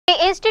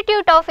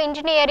Institute of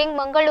engineering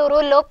Mangaluru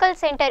local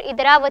centre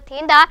ಇದರ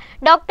ವತಿಯಿಂದ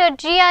doctor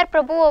G R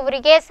ಪ್ರಭು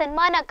ಅವರಿಗೆ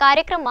ಸನ್ಮಾನ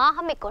ಕಾರ್ಯಕ್ರಮ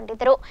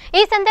ಹಮ್ಮಿಕೊಂಡಿದ್ದರು.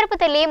 ಈ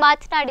ಸಂದರ್ಭದಲ್ಲಿ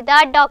ಮಾತನಾಡಿದ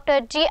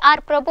ಡಾಕ್ಟರ್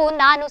ಜಿಆರ್ ಪ್ರಭು,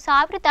 ನಾನು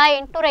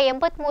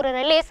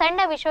 1883ರಲ್ಲಿ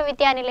ಸಣ್ಣ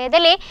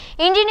ವಿಶ್ವವಿದ್ಯಾನಿಲಯದಲ್ಲಿ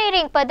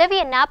ಇಂಜಿನಿಯರಿಂಗ್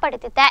ಪದವಿಯನ್ನ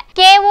ಪಡೆದಿದ್ದೆ.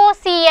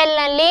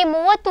 ಕೆಒಸಿಎಲ್ನಲ್ಲಿ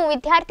 30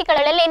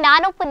 ವಿದ್ಯಾರ್ಥಿಗಳಲ್ಲಿ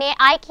ನಾನೊಬ್ಬನೇ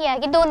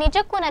ಆಯ್ಕೆಯಾಗಿದ್ದು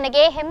ನಿಜಕ್ಕೂ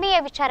ನನಗೆ ಹೆಮ್ಮೆಯ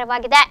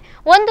ವಿಚಾರವಾಗಿದೆ.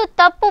 ಒಂದು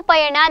ತಪ್ಪು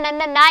ಪಯಣ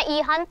ನನ್ನನ್ನ ಈ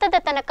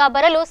ಹಂತದ ತನಕ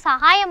ಬರಲು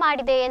ಸಹಾಯ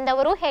ಮಾಡಿದೆ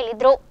ಎಂದವರು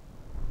ಹೇಳಿದರು.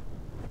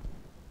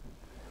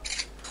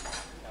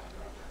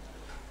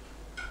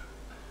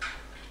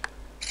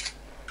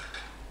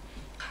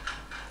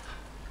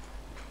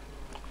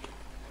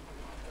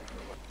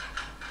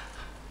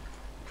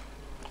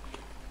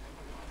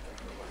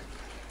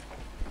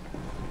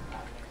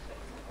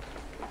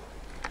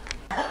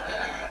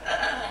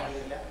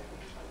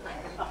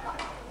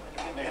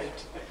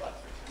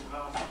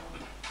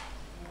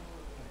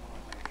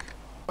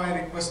 I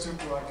request you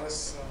to address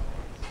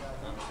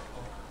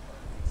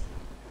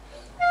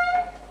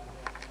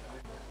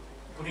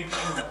Good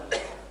evening,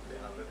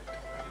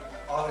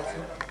 all of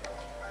you.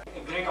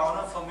 A great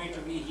honor for me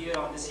to be here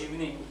on this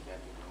evening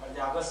at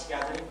the August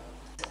gathering.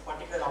 It's a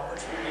particular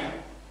opportunity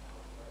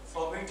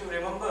for me to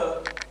remember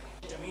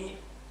me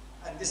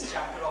and this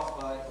chapter of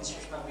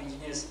Institution of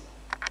Engineers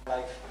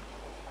life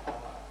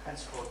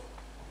henceforth.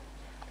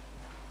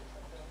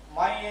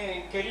 My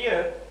career,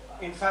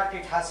 in fact,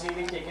 it has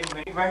really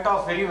it went off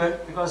very well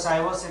because I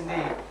was in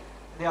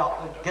the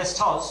guest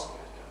house,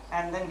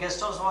 and then guest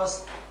house was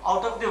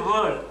out of the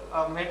world.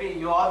 Maybe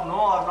you all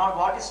know or not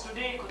what is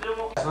today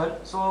as well.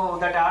 So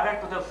that added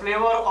to the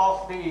flavor of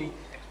the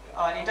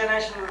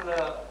international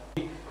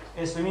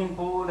a swimming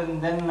pool and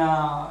then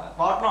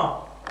whatnot.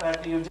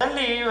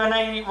 Generally, when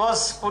I was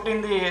put in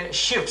the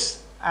shifts,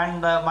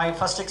 and my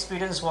first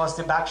experience was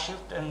the back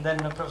shift, and then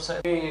professor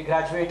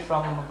graduate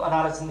from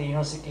Banaras in the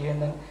university, and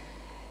then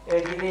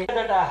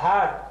that I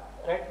had,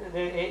 right,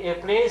 a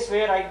place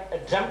where I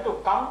dreamt to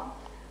come,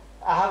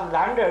 I have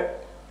landed,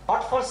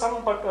 but for some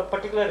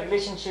particular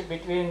relationship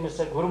between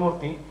Mr.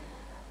 Gurumurthy,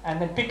 and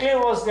then Pikle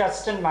was the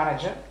assistant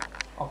manager.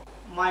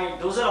 My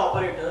dozer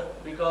operator,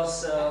 because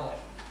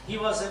he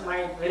was my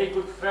very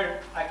good friend.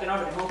 I cannot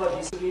remember.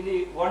 He said, really,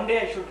 one day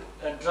I should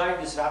drive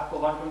this Rapco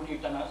 120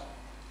 tonners,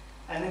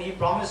 and then he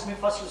promised me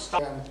first to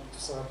start. and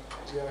sir,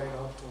 here I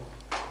have to.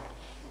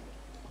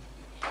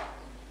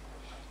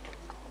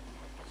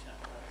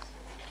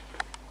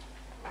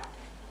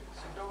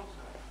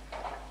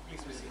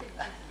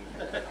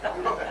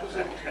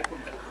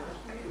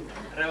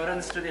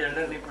 Reverence to the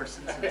elderly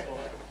persons and so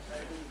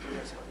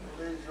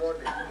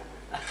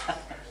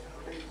on.